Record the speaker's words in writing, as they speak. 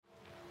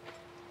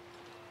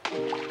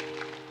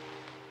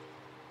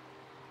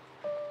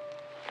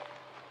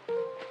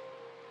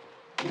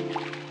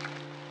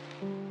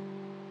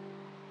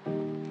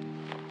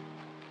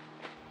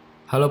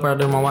Halo para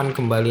dermawan,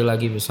 kembali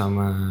lagi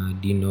bersama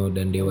Dino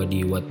dan Dewa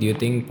di What Do You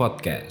Think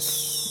Podcast.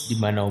 Di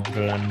mana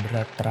obrolan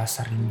berat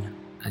terasa ringan.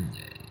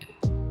 Anjay.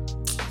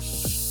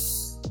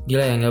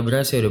 Gila ya, gak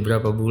berasa udah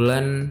berapa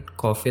bulan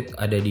COVID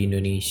ada di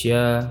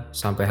Indonesia.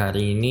 Sampai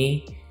hari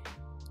ini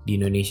di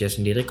Indonesia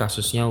sendiri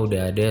kasusnya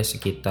udah ada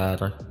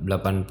sekitar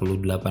 88.000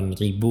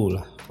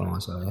 lah kalau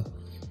gak salah ya.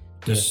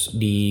 Terus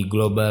di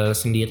global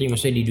sendiri,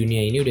 maksudnya di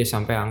dunia ini udah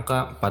sampai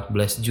angka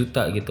 14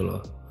 juta gitu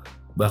loh.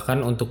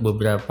 Bahkan untuk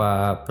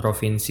beberapa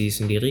provinsi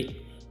sendiri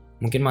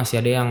mungkin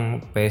masih ada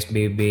yang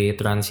PSBB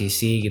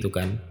transisi gitu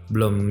kan,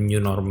 belum new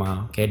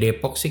normal.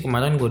 Kayak Depok sih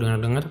kemarin gue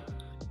dengar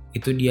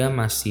itu dia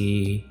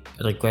masih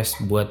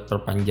request buat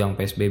perpanjang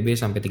PSBB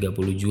sampai 30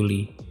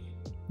 Juli.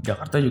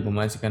 Jakarta juga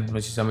masih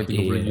sampai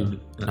 30 Juli.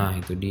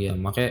 Nah itu dia,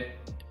 makanya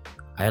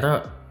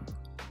akhirnya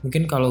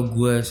mungkin kalau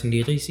gue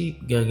sendiri sih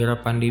gara-gara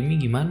pandemi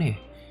gimana ya,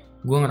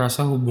 gue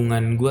ngerasa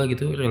hubungan gue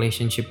gitu,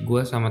 relationship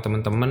gue sama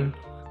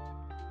temen-temen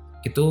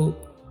itu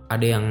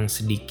ada yang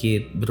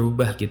sedikit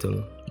berubah gitu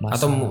loh.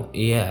 Masa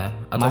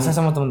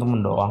sama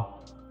temen-temen doang?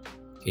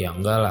 Ya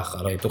enggak lah,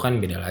 kalau itu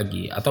kan beda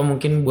lagi. Atau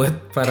mungkin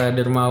buat para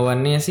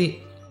dermawannya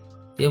sih,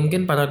 ya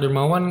mungkin para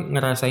dermawan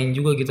ngerasain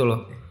juga gitu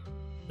loh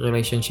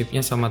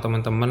relationshipnya sama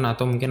teman-teman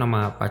atau mungkin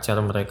sama pacar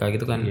mereka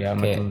gitu kan. Iya,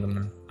 sama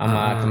temen-temen,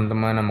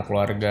 teman-teman, sama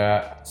keluarga,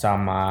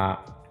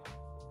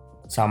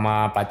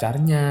 sama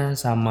pacarnya,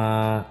 sama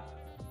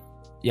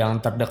yang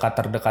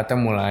terdekatnya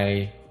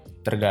mulai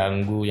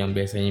terganggu, yang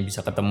biasanya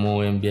bisa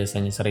ketemu, yang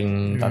biasanya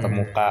sering tatap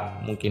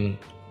muka mungkin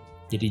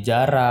jadi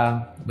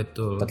jarang.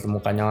 Betul. Tatap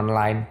mukanya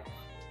online.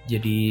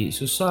 Jadi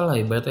susah lah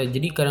ibaratnya.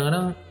 Jadi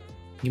kadang-kadang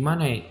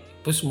gimana ya,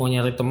 terus mau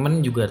nyari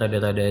temen juga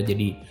rada-rada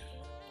jadi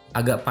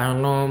agak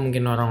parno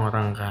mungkin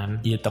orang-orang kan.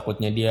 Iya,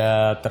 takutnya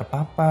dia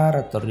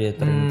terpapar atau dia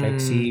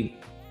terinfeksi.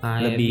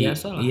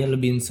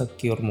 Lebih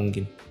insecure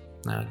mungkin.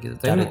 Nah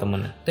gitu. Cari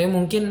temennya. Tapi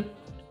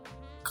mungkin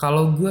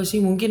kalau gue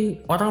sih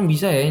mungkin orang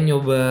bisa ya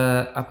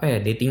nyoba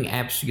dating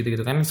apps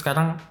gitu-gitu kan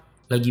sekarang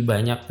lagi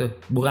banyak tuh.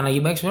 Bukan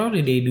lagi banyak,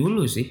 sebenarnya udah dari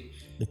dulu sih.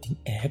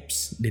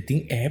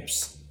 Dating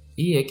apps.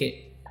 Iya, kayak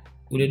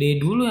udah dari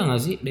dulu ya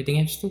nggak sih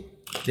dating apps tuh?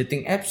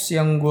 Dating apps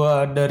yang gue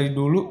dari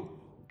dulu,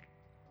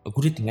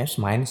 gue dating apps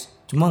main,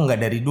 cuma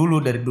nggak dari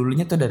dulu. Dari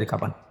dulunya tuh dari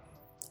kapan?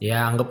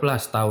 Ya anggaplah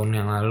setahun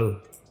yang lalu.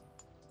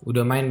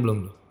 Udah main belum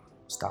lo?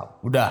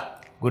 Setahun.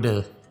 Gue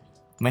udah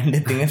main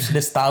dating apps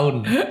sudah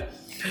setahun.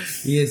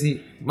 Iya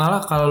sih.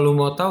 Malah kalau lu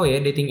mau tahu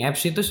ya, dating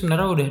apps itu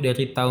sebenarnya udah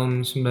dari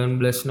tahun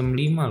 1965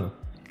 loh.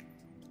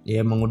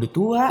 Ya emang udah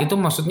tua. Itu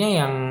maksudnya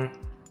yang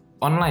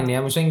online ya,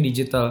 maksudnya yang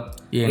digital.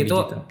 Iya, itu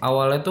digital.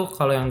 Awalnya tuh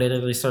kalau yang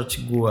dari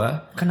research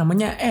gua, kan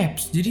namanya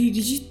apps, jadi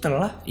digital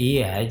lah.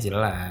 Iya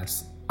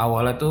jelas.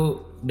 Awalnya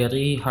tuh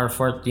dari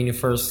Harvard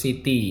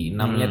University,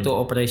 namanya tuh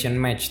Operation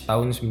Match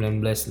tahun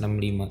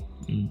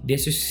 1965. Dia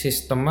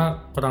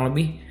sistemnya kurang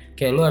lebih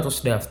kayak lu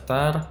harus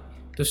daftar,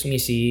 terus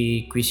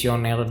ngisi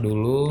kuesioner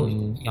dulu,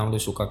 yang lu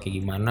suka kayak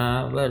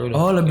gimana, baru.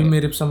 Lebih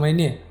mirip sama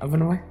ini ya, apa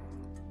namanya?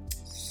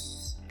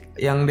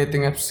 Yang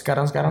dating apps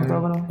sekarang tuh apa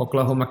namanya?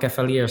 Oklahoma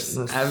Cavaliers.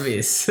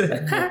 Abis.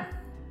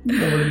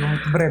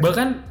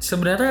 Bahkan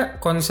sebenarnya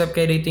konsep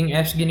kayak dating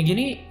apps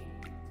gini-gini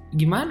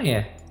gimana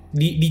ya?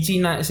 Di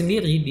Cina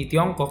sendiri, di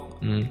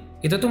Tiongkok,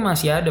 itu tuh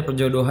masih ada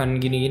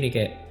perjodohan gini-gini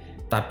kayak,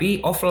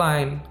 tapi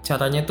offline.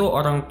 Caranya tuh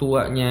orang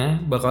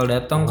tuanya bakal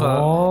datang ke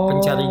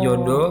pencari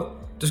jodoh,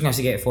 terus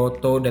ngasih kayak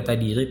foto, data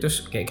diri,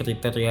 terus kayak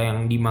kriteria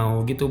yang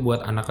dimau gitu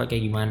buat anaknya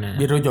kayak gimana.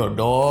 Biro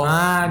jodoh.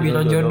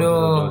 Biro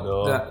jodoh.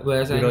 Gak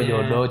bahasanya. Biro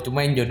jodoh,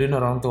 cuma yang jodohin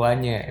orang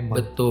tuanya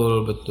emang.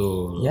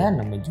 Betul. Ya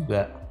namanya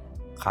juga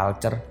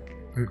culture.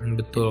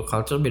 Betul,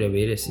 culture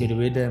beda-beda sih.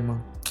 Beda-beda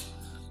emang.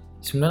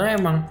 Sebenarnya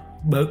emang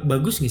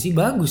bagus gak sih?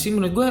 Bagus sih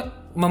menurut gue,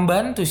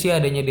 membantu sih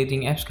adanya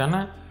dating apps,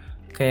 karena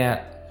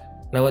kayak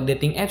lewat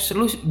dating apps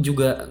lu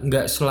juga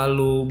nggak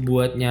selalu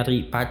buat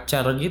nyari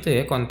pacar gitu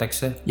ya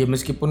konteksnya. Ya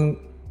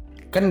meskipun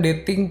kan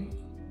dating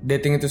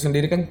itu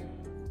sendiri kan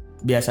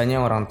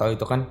biasanya orang tahu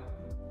itu kan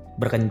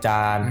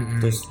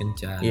berkencan, terus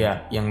kencan.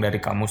 Iya, yang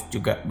dari kamus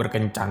juga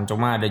berkencan.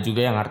 Cuma ada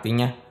juga yang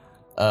artinya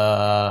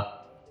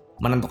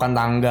menentukan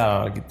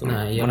tanggal gitu.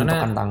 Nah, iya,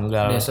 menentukan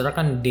tanggal. Biasanya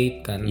kan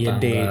date kan.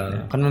 Iya,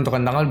 date. Kan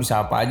menentukan tanggal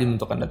bisa apa aja,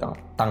 menentukan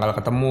tanggal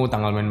ketemu,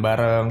 tanggal main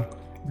bareng.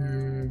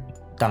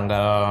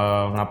 Tanggal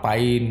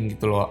ngapain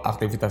gitu loh,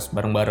 aktivitas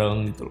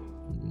bareng-bareng gitu loh.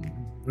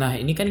 Nah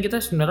ini kan kita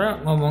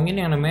sebenarnya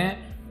ngomongin yang namanya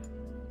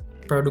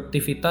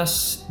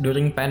produktivitas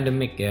during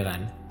pandemic ya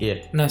kan.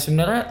 Iya. Nah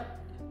sebenarnya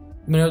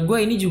menurut gue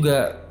ini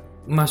juga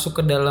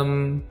masuk ke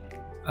dalam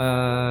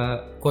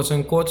quotes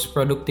and quotes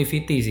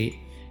productivity sih,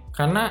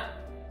 karena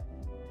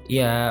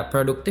ya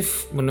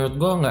produktif menurut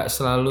gue nggak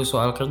selalu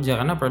soal kerja,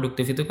 karena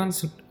produktif itu kan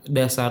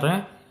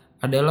dasarnya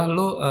adalah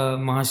lo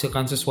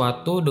menghasilkan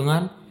sesuatu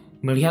dengan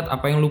melihat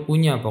apa yang lu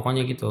punya,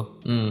 pokoknya gitu.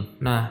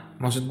 Nah,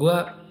 maksud gue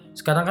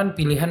sekarang kan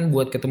pilihan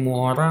buat ketemu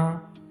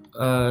orang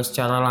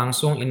secara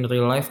langsung in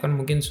real life kan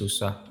mungkin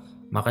susah.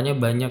 Makanya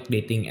banyak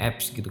dating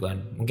apps gitu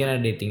kan. Mungkin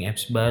ada dating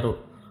apps baru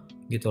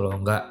gitu loh.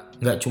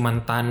 Nggak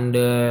cuman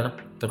Tinder,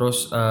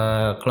 terus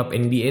klub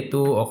NBA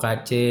tuh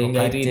OKC,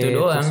 nggak itu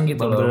doang terus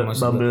gitu loh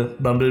maksud gue.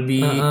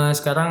 Bumblebee.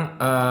 Sekarang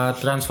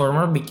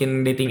Transformer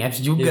bikin dating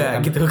apps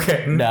juga gitu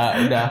kan.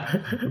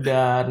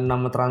 Udah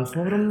nama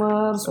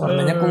Transformers,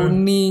 warnanya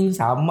kuning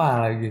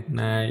sama lagi.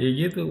 Nah ya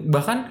gitu.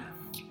 Bahkan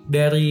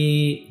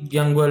dari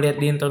yang gue lihat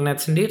di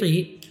internet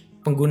sendiri,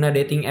 pengguna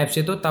dating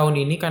apps itu tahun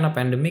ini karena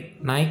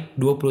pandemik naik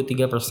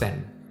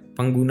 23%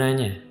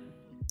 penggunanya.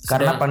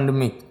 Karena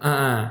pandemik.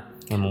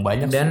 Emang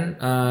banyak. Dan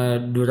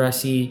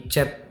durasi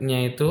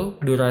chatnya itu,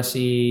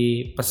 durasi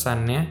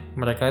pesannya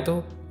mereka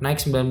itu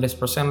naik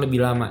 19%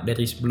 lebih lama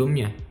dari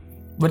sebelumnya.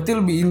 Berarti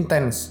lebih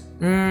intens.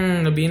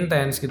 Lebih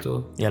intens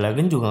gitu. Ya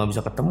lagian juga nggak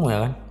bisa ketemu ya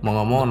kan, mau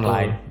nggak mau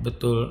online.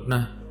 Betul.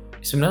 Nah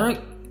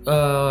sebenarnya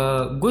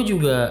gue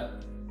juga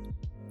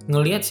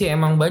ngelihat sih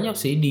emang banyak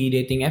sih di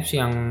dating apps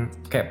yang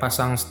kayak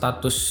pasang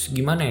status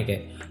gimana ya,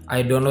 kayak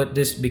I download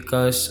this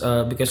because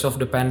of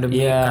the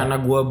pandemic, karena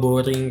gue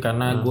boring,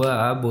 karena gue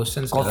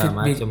bosen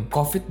segala macam.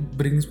 COVID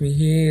brings me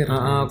here.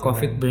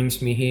 COVID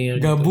brings me here.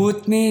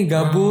 Gabut gitu.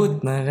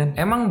 Gabut. Nah kan.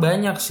 Emang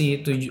banyak sih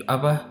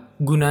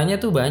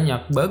gunanya tuh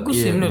banyak.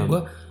 Bagus sih menurut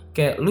gue.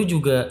 Kayak lu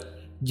juga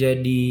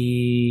jadi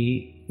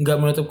nggak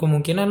menutup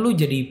kemungkinan lu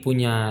jadi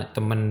punya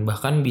temen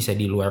bahkan bisa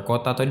di luar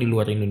kota atau di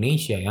luar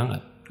Indonesia, ya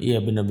nggak? Iya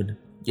benar-benar.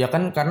 Ya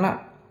kan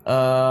karena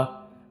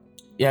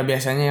ya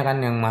biasanya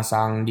kan yang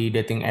masang di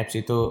dating apps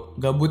itu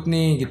gabut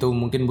nih gitu,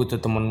 mungkin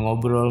butuh temen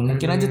ngobrol,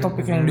 mungkin aja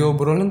topik yang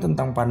diobrolin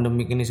tentang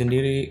pandemik ini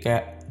sendiri,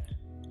 kayak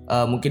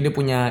mungkin dia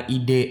punya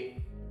ide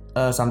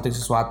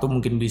sesuatu,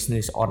 mungkin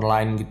bisnis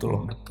online gitu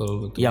loh.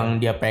 Betul. Yang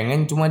dia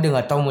pengen cuma dia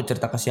nggak tahu mau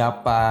cerita ke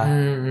siapa,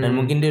 dan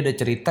mungkin dia udah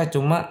cerita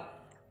cuma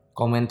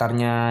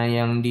komentarnya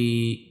yang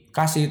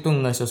dikasih itu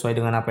nggak sesuai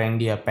dengan apa yang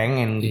dia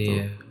pengen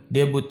gitu.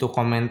 Dia butuh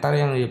komentar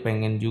yang dia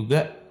pengen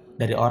juga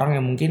dari orang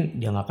yang mungkin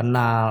dia nggak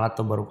kenal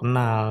atau baru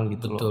kenal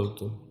gitu.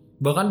 Betul.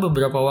 Bahkan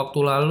beberapa waktu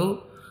lalu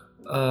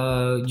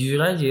jujur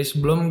aja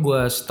sebelum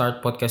gue start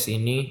podcast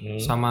ini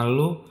sama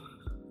lu,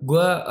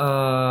 gue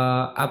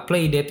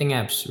play dating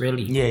apps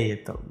really.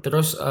 Iya tahu.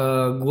 Terus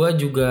gue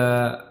juga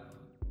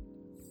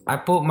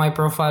I put my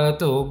profile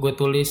itu, gue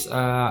tulis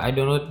I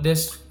download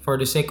this for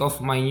the sake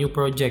of my new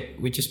project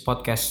which is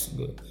podcast.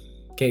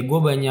 Kayak gue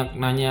banyak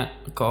nanya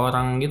ke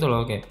orang gitu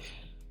loh, kayak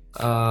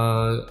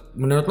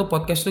menurut lu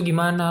podcast tuh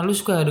gimana? Lu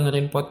suka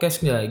dengerin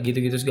podcast nggak?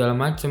 Gitu-gitu segala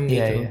macem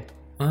gitu.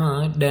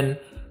 Dan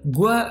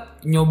gue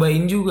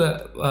nyobain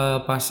juga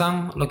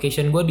pasang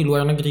location gue di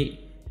luar negeri.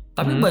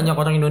 Tapi banyak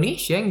orang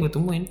Indonesia yang gue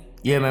temuin.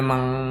 Ya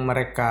memang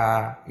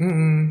mereka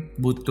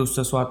butuh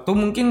sesuatu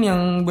mungkin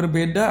yang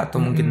berbeda atau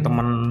mungkin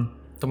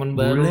teman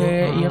baru.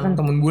 Iya kan,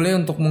 teman bule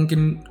untuk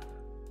mungkin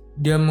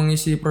dia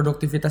mengisi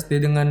produktivitas dia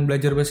dengan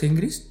belajar bahasa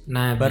Inggris.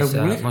 Nah baru bisa.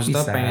 Bule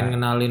maksudnya bisa. Pengen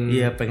kenalin.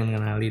 Iya pengen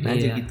kenalin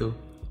aja gitu.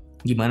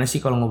 Gimana sih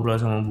kalau ngobrol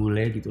sama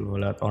bule gitu loh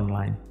lewat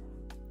online?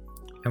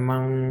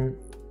 Emang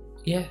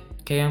ya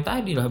kayak yang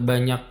tadi lah,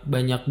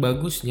 banyak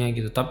bagusnya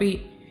gitu. Tapi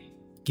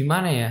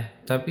gimana ya?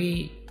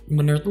 Tapi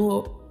menurut lu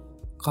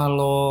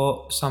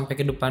kalau sampai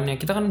ke depannya,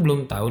 kita kan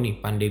belum tahu nih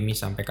pandemi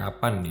sampai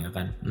kapan ya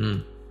kan?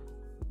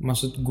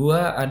 Maksud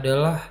gua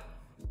adalah,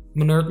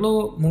 menurut lu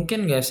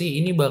mungkin gak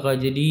sih ini bakal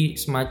jadi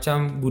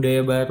semacam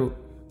budaya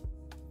baru?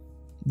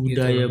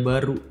 Budaya gitu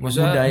baru,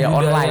 maksudnya budaya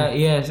online.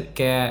 Iya,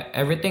 kayak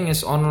everything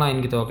is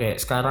online gitu.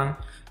 Kayak sekarang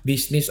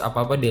bisnis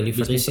apa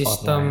delivery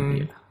system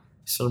online,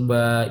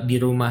 serba di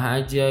rumah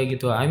aja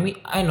gitu. I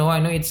know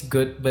it's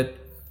good, but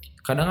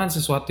kadang kan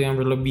sesuatu yang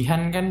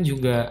berlebihan kan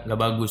juga nggak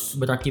bagus,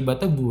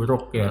 berakibatnya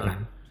buruk ya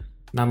kan.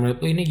 Nah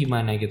menurut lu ini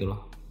gimana gitu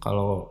loh?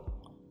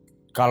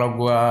 Kalau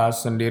gue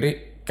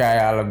sendiri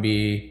kayak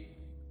lebih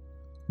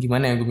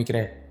gimana ya, gue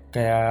mikirnya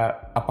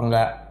kayak apa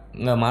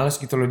nggak males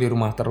gitu loh di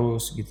rumah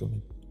terus gitu.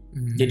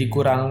 Jadi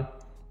kurang,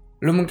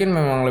 lu mungkin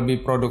memang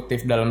lebih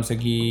produktif dalam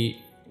segi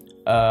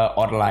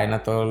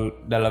online atau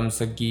dalam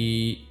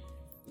segi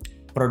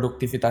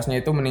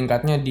produktivitasnya itu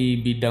meningkatnya di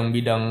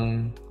bidang-bidang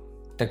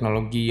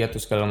teknologi atau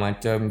segala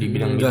macam, di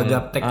bidang-bidang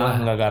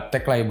nggak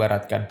gaptek lah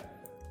ibaratkan.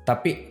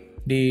 Tapi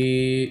di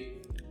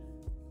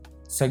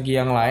segi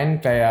yang lain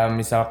kayak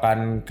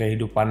misalkan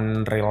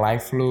kehidupan real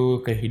life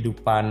lu,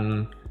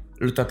 kehidupan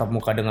lu tatap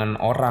muka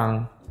dengan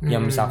orang.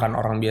 Yang misalkan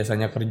orang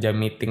biasanya kerja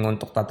meeting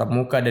untuk tatap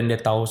muka dan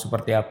dia tahu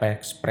seperti apa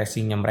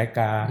ekspresinya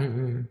mereka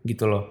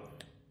gitu loh.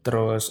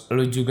 Terus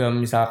lu juga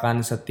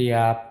misalkan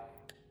setiap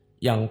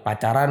yang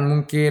pacaran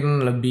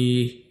mungkin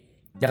lebih,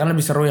 ya kan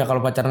lebih seru ya kalau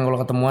pacaran kalau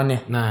ketemuan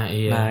ya. Nah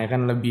iya. Nah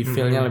kan lebih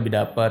feelnya lebih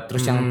dapet.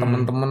 Terus yang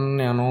temen-temen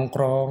yang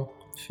nongkrong,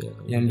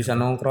 yang bisa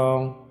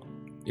nongkrong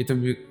itu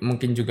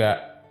mungkin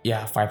juga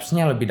ya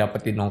vibes-nya lebih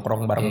dapet di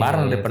nongkrong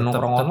bareng-bareng daripada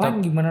nongkrong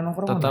online. Gimana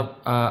nongkrong?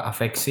 Tetap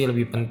afeksi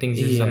lebih penting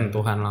sih,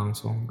 sentuhan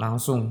langsung.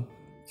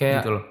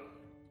 Kayak gitu loh.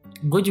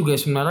 Gue juga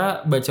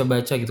sebenarnya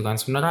baca-baca gitu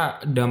kan.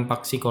 Sebenarnya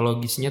dampak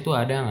psikologisnya tuh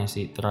ada nggak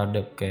sih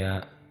terhadap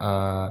kayak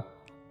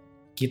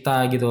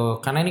kita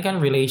gitu? Karena ini kan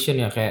relation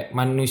ya, kayak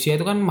manusia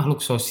itu kan makhluk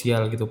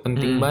sosial gitu.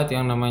 Penting banget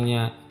yang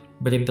namanya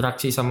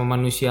berinteraksi sama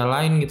manusia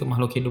lain gitu,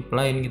 makhluk hidup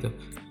lain gitu.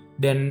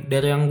 Dan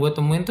dari yang gue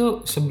temuin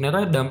tuh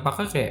sebenarnya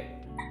dampaknya kayak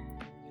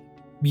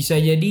bisa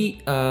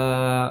jadi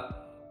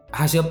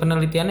hasil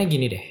penelitiannya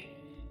gini deh.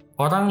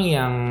 Orang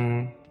yang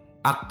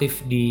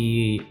aktif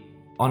di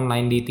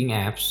online dating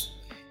apps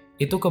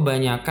itu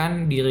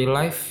kebanyakan di real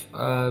life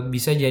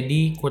bisa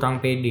jadi kurang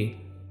pede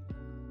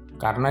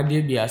Karena dia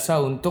biasa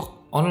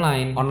untuk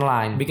online.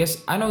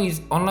 Because I know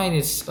online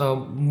is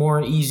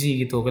more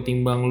easy gitu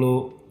ketimbang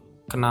lu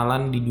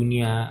kenalan di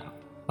dunia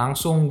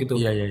langsung gitu.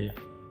 Iya.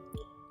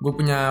 Gue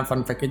punya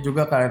fun fact-nya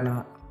juga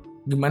karena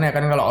gimana ya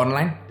kan kalau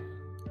online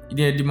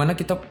dia dimana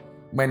kita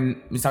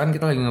main, misalkan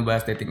kita lagi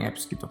ngebahas dating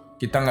apps gitu,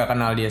 kita nggak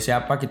kenal dia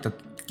siapa,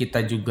 kita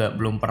juga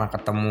belum pernah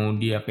ketemu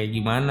dia kayak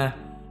gimana,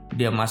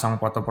 dia masang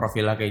foto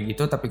profilnya kayak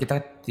gitu, tapi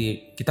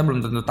kita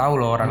belum tentu tahu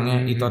loh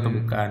orangnya itu atau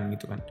bukan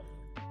gitu kan.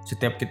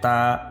 Setiap kita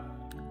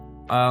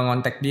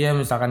ngontak dia,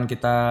 misalkan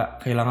kita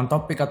kehilangan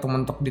topik atau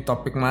mentok di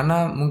topik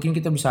mana, mungkin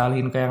kita bisa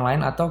alihin ke yang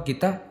lain atau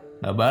kita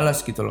nggak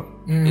balas gitu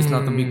loh. It's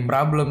not a big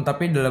problem.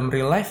 Tapi dalam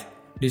real life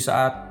di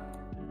saat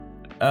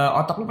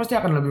otak lu pasti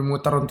akan lebih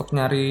muter untuk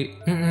nyari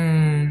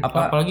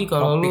apalagi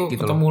kalau lu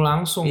gitu ketemu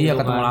langsung. Iya,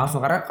 gitu ketemu kan. langsung,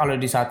 karena kalau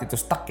di saat itu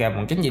stuck ya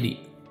mungkin jadi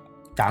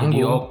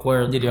canggung,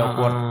 Jadi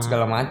awkward.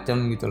 segala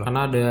macam gitu loh.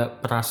 Karena ada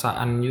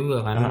perasaan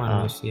juga kan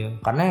manusia.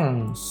 Karena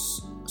yang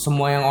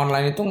semua yang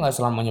online itu nggak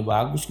selamanya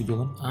bagus gitu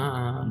kan.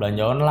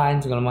 Belanja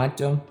online segala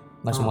macam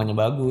nggak semuanya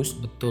bagus.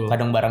 Betul.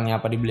 Kadang barangnya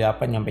apa dibeli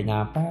apa,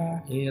 nyampenya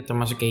apa. Iya,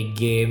 termasuk kayak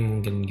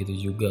game mungkin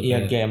gitu juga.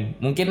 Iya, game.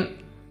 Mungkin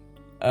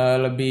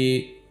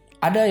lebih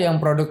ada yang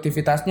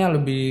produktivitasnya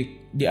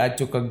lebih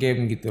diacu ke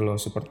game gitu loh,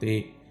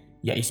 seperti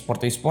ya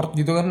e-sport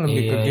gitu kan,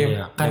 lebih ke game.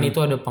 Iya. Kan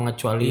itu ada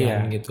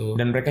pengecualian gitu.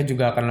 Dan mereka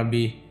juga akan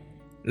lebih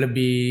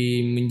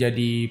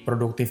menjadi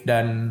produktif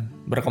dan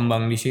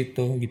berkembang di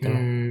situ gitu loh.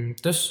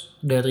 Terus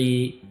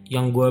dari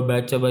yang gue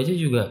baca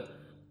juga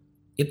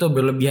itu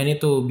berlebihan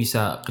itu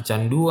bisa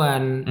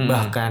kecanduan,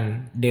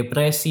 bahkan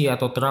depresi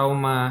atau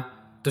trauma,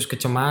 terus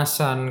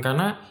kecemasan,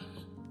 karena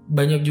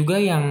banyak juga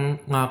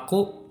yang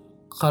ngaku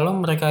kalau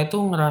mereka itu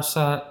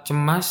ngerasa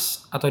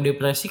cemas atau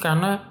depresi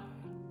karena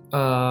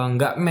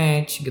nggak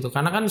match gitu.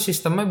 Karena kan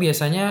sistemnya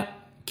biasanya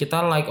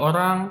kita like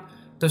orang,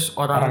 terus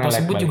orang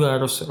tersebut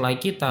juga harus like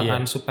kita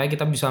kan, supaya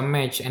kita bisa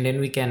match and then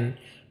we can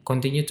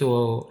continue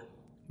to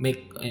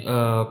make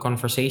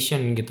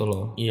conversation gitu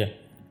loh. Iya.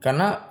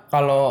 Karena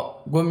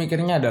kalau gue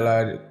mikirnya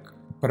adalah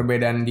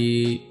perbedaan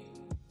di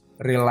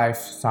real life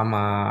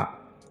sama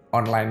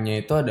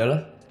online-nya itu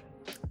adalah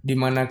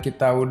dimana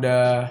kita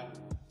udah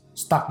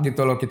stuck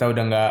gitu loh, kita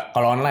udah nggak,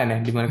 kalau online ya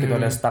dimana kita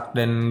udah stuck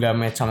dan nggak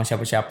match sama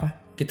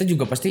siapa-siapa, kita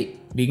juga pasti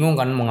bingung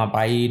kan mau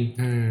ngapain.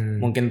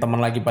 Mungkin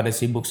teman lagi pada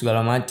sibuk segala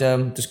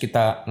macam, terus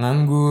kita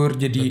nganggur,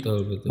 jadi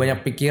Betul.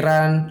 banyak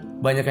pikiran,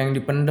 banyak yang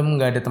dipendem,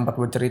 nggak ada tempat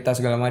buat cerita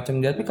segala macam.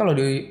 Tapi kalau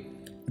di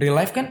real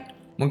life kan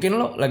mungkin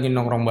lo lagi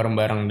nongkrong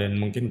bareng-bareng dan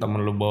mungkin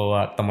temen lo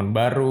bawa temen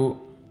baru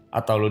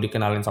atau lo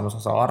dikenalin sama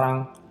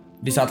seseorang.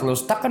 Di saat lo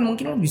stuck kan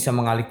mungkin lo bisa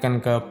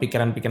mengalihkan ke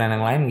pikiran-pikiran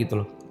yang lain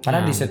gitu loh.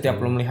 Karena di setiap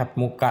lo melihat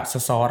muka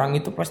seseorang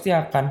itu pasti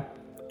akan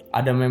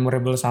ada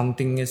memorable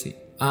something-nya sih.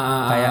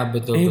 Kayak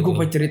betul. gue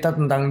pengen cerita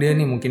tentang dia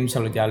nih, mungkin bisa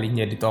lo jalin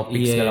jadi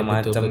topik segala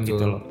macam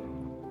gitu loh.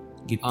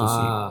 Gitu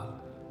sih.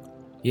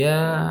 Ya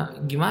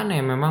gimana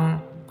ya,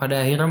 memang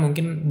pada akhirnya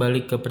mungkin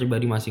balik ke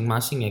pribadi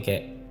masing-masing ya,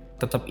 kayak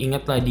tetap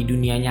ingat lah di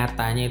dunia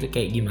nyatanya itu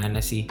kayak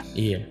gimana sih.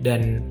 Iya.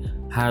 Dan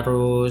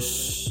harus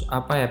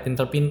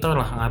pinter-pinter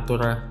lah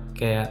ngatur,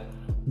 kayak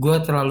gue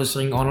terlalu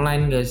sering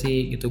online gak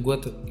sih gitu, gue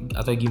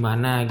atau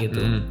gimana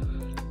gitu.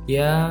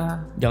 Ya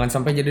jangan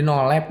sampai jadi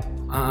no life.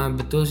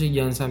 Betul sih,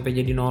 jangan sampai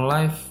jadi no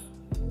life.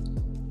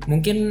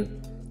 Mungkin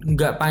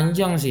nggak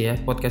panjang sih ya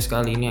podcast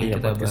kali ini yang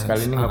kita bahas.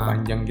 Kali ini nggak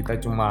panjang, kita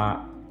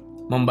cuma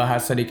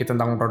membahas sedikit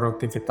tentang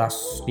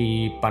produktivitas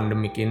di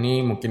pandemik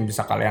ini. Mungkin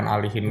bisa kalian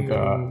alihin ke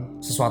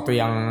sesuatu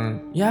yang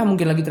ya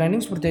mungkin lagi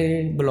trending,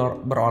 seperti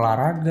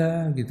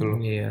berolahraga gitu loh.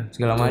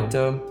 Segala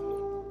macem.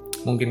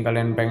 Mungkin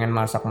kalian pengen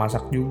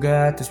masak-masak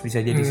juga, terus bisa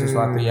jadi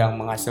sesuatu yang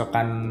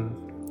menghasilkan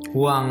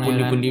uang,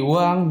 pundi-pundi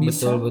uang.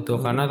 Bisa.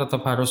 Betul. Karena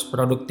tetap harus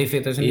produktif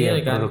itu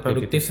sendiri kan.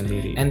 Produktif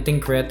sendiri. And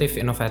think kreatif,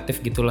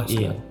 inovatif gitulah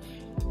sih.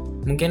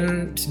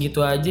 Mungkin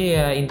segitu aja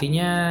ya,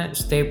 intinya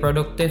stay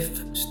produktif,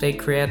 stay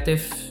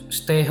kreatif,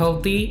 stay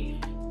healthy.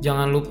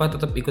 Jangan lupa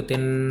tetap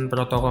ikutin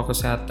protokol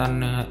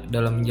kesehatan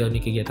dalam menjalani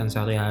kegiatan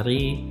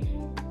sehari-hari,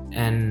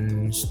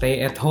 and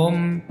stay at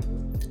home,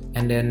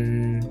 and then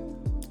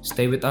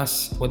stay with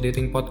us. What do you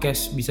think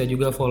podcast? Bisa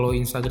juga follow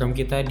Instagram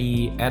kita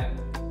di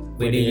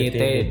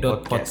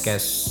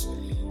 @wdyt.podcast.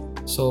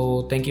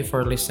 So thank you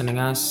for listening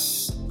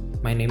us.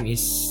 My name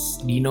is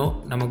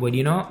Dino. Nama gue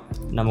Dino.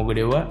 Nama gue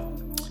Dewa.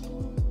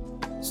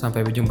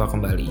 Sampai berjumpa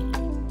kembali.